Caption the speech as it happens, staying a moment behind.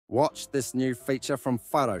Watch this new feature from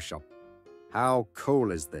Photoshop. How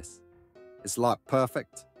cool is this? It's like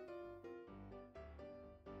perfect.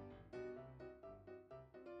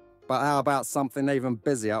 But how about something even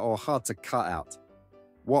busier or hard to cut out?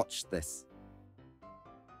 Watch this.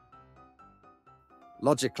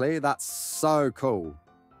 Logically, that's so cool.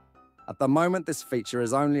 At the moment, this feature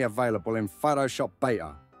is only available in Photoshop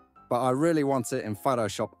Beta, but I really want it in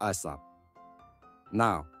Photoshop ASAP.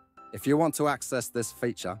 Now, if you want to access this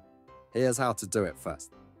feature, here's how to do it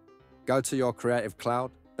first. Go to your Creative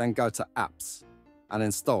Cloud, then go to Apps, and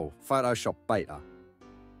install Photoshop Beta.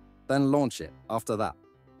 Then launch it after that.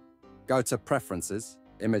 Go to Preferences,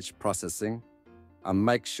 Image Processing, and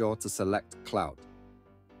make sure to select Cloud.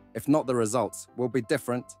 If not, the results will be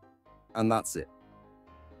different, and that's it.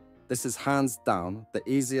 This is hands down the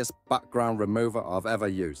easiest background remover I've ever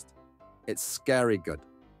used. It's scary good.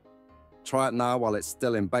 Try it now while it's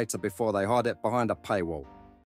still in beta before they hide it behind a paywall.